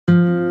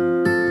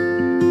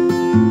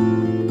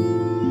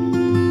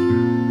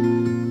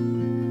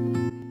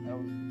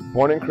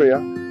born in Korea,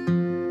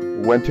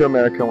 went to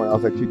America when I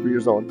was like 2, 3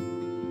 years old.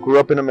 Grew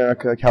up in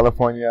America,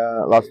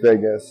 California, Las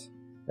Vegas.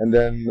 And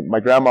then my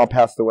grandma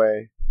passed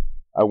away.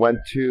 I went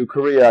to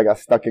Korea. I got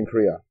stuck in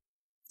Korea.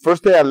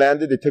 First day I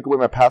landed, they took away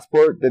my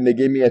passport. Then they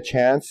gave me a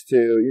chance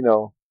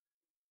to,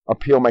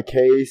 appeal my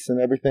case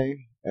and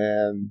everything.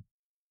 And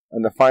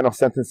in the final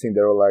sentencing,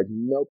 they were like,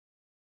 nope.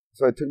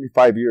 So it took me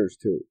 5 years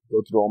to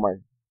go through all my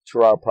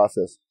trial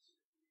process.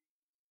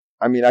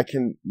 I mean, I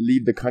can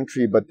leave the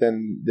country, but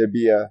then there'd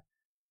be a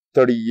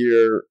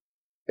 30-year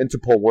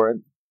Interpol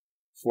warrant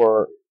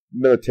for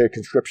military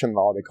conscription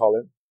law, they call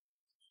it.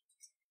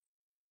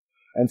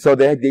 And so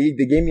they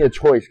gave me a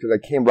choice because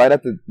I came right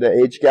at the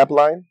age gap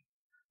line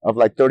of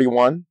like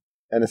 31,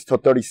 and it's till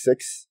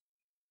 36.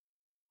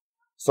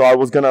 So I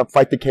was going to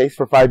fight the case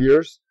for 5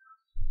 years,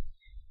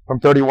 from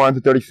 31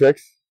 to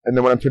 36. And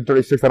then when I'm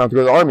 36, I don't have to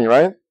go to the army,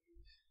 right?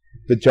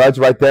 The judge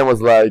right then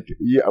was like,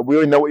 we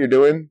already know what you're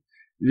doing.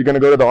 You're going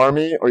to go to the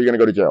army or you're going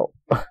to go to jail.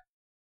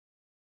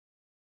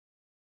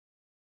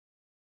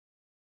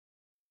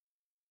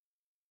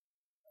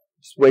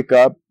 Just wake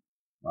up,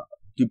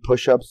 do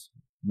push-ups,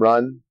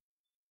 run,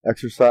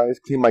 exercise,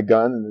 clean my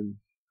gun, and then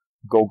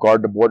go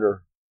guard the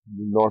border.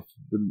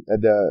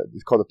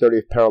 It's called the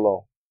 30th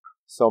parallel.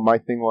 So my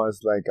thing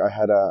was like I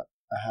had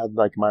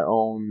like my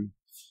own,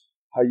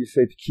 how you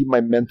say, to keep my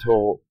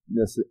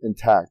mentalness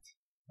intact.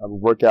 I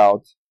would work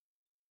out,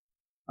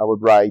 I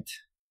would write,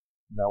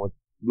 and I would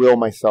will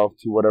myself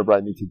to whatever I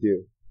need to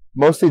do.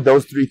 Mostly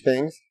those three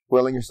things: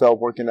 willing yourself,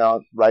 working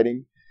out,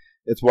 writing.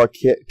 It's what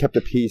kept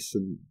the peace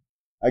and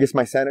I guess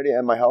my sanity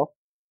and my health.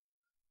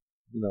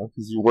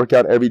 Because you work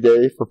out every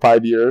day for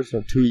 5 years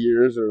or 2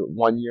 years or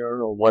 1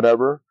 year or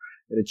whatever,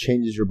 and it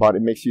changes your body.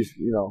 It makes you,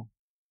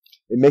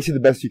 it makes you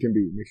the best you can be.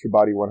 It makes your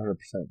body 100%.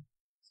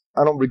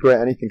 I don't regret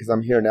anything because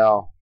I'm here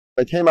now.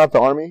 I came out of the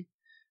army,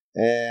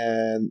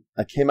 and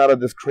I came out of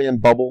this Korean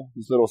bubble,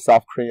 this little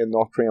South Korean,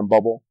 North Korean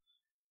bubble,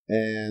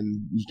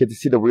 and you get to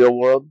see the real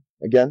world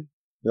again.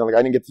 Like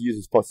I didn't get to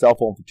use a cell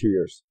phone for 2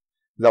 years.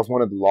 That was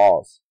one of the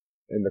laws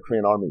in the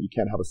Korean army. You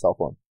can't have a cell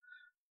phone.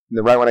 And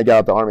then right when I got out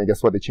of the army,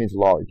 guess what? They changed the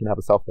law. You can have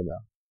a cell phone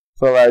now.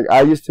 So like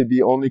I used to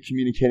be only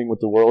communicating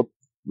with the world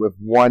with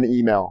one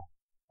email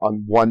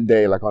on one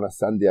day, like on a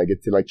Sunday. I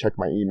get to like check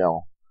my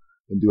email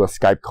and do a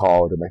Skype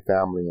call to my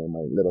family and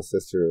my little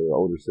sister,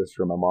 older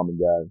sister, my mom and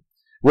dad,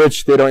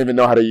 which they don't even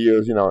know how to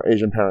use.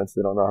 Asian parents,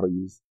 they don't know how to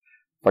use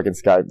fucking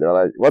Skype. They're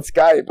like, what's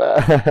Skype?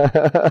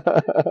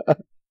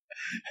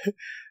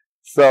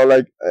 So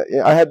like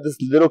I had this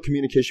little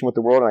communication with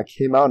the world, and I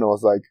came out and I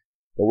was like,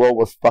 the world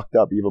was fucked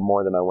up even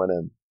more than I went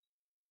in.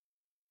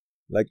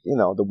 Like,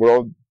 the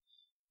world,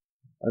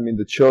 I mean,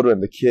 the children,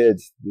 the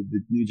kids,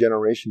 the new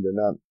generation, they're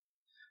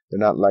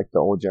not like the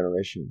old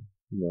generation.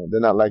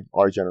 They're not like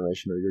our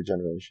generation or your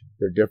generation.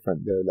 They're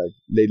different. They're like,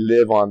 they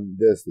live on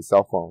the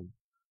cell phone.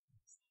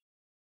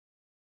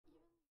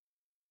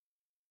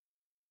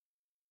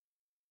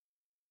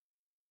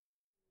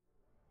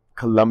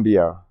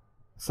 Colombia.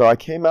 So I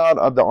came out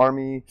of the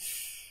army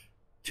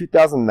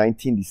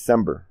 2019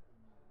 December.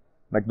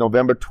 Like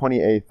November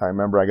 28th, I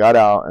remember I got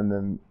out, and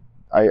then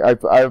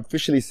I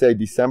officially say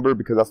December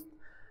because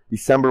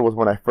December was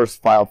when I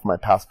first filed for my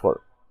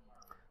passport.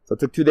 So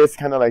it took 2 days to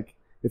kind of like,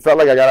 it felt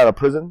like I got out of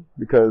prison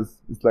because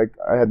it's like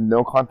I had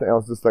no contact. I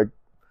was just like,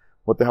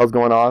 what the hell's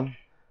going on?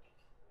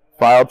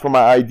 Filed for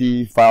my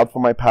ID, filed for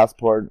my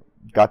passport,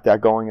 got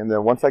that going. And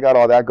then once I got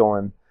all that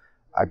going,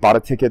 I bought a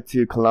ticket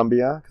to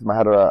Colombia because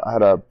I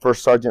had a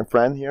first sergeant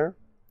friend here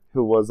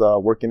who was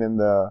working in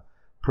the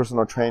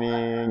personal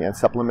training and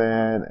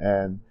supplement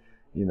and,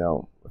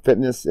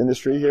 fitness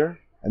industry here.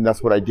 And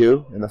that's what I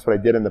do. And that's what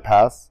I did in the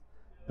past.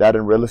 That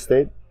in real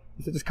estate.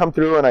 He said, just come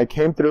through. And I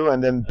came through,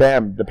 and then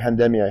bam, the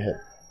pandemic hit.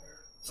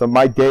 So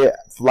my day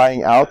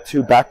flying out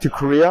back to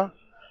Korea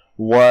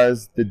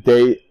was the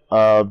day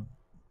of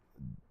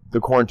the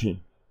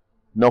quarantine.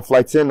 No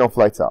flights in, no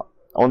flights out.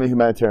 Only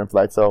humanitarian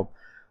flights. So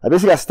I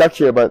basically got stuck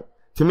here, but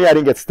to me, I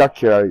didn't get stuck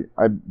here.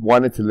 I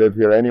wanted to live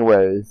here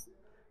anyways.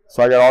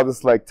 So I got all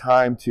this like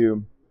time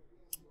to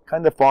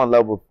kind of fall in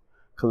love with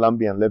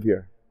Colombia and live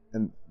here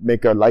and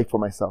make a life for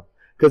myself.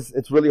 Because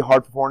it's really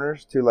hard for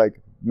foreigners to like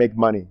make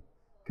money.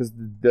 Because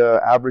the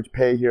average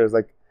pay here is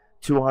like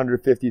 $250,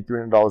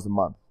 $300 a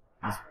month.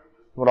 That's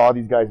what all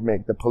these guys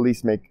make. The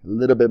police make a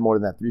little bit more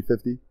than that,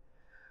 $350.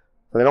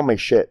 So they don't make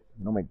shit.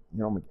 You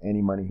don't make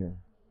any money here.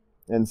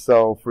 And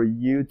so for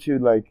you to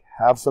like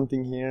have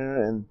something here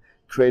and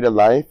create a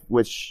life,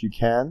 which you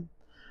can,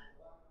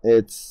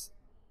 it's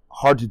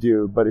hard to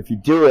do. But if you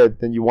do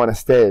it, then you want to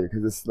stay,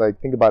 because it's like,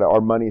 think about it. Our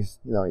money's,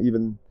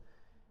 even,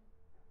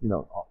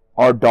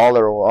 our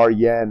dollar or our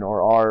yen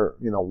or our,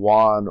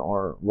 won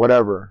or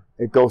whatever,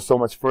 it goes so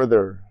much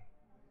further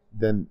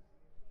than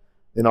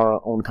in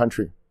our own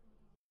country.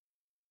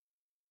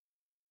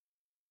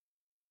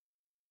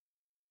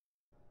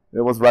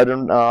 It was right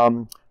in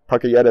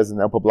Parquilleras in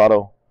El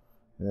Poblado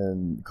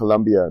in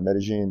Colombia,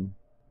 Medellin.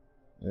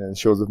 And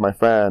she was with my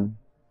friend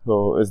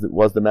who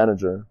was the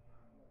manager.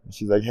 And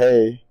she's like,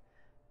 hey,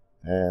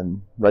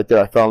 And right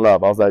there, I fell in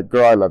love. I was like,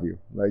 girl, I love you.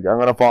 Like, I'm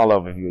going to fall in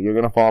love with you. You're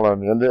going to fall in love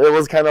with me. And it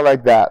was kind of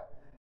like that.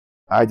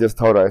 I just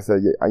told her, I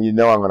said, you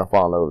know I'm going to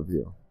fall in love with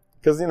you.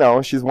 Because, you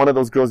know, she's one of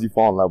those girls you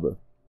fall in love with.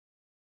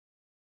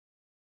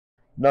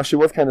 No, she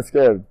was kind of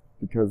scared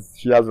because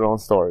she has her own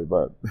story,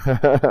 but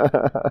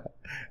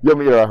you'll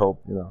meet her, I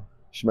hope. You know,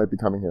 she might be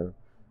coming here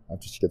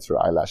after she gets her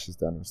eyelashes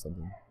done or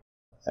something.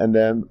 And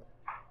then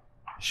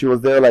she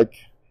was there like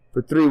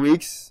for 3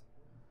 weeks,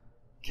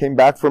 came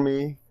back for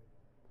me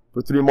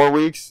for 3 more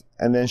weeks,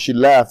 and then she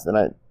left,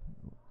 and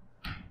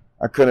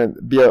I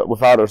couldn't be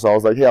without her, so I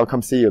was like, hey, I'll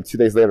come see you 2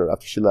 days later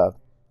after she left.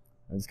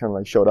 I just kind of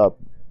like showed up.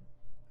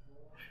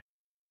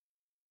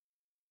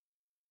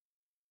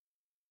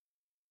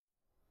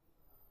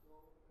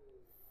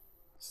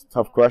 It's a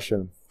tough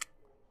question.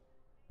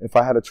 If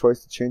I had a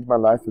choice to change my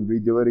life and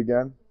redo it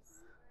again,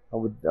 I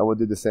would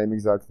do the same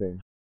exact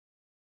thing.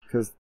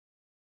 Because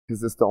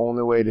it's the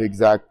only way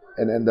to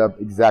end up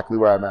exactly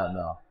where I'm at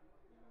now.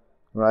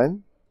 Right?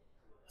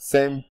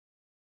 Same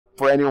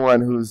for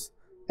anyone who's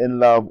in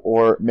love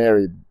or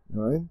married.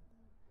 Right?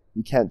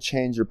 You can't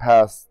change your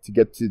past to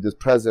get to this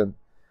present,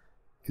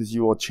 because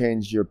you will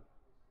change your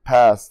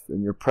past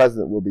and your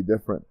present will be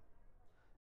different.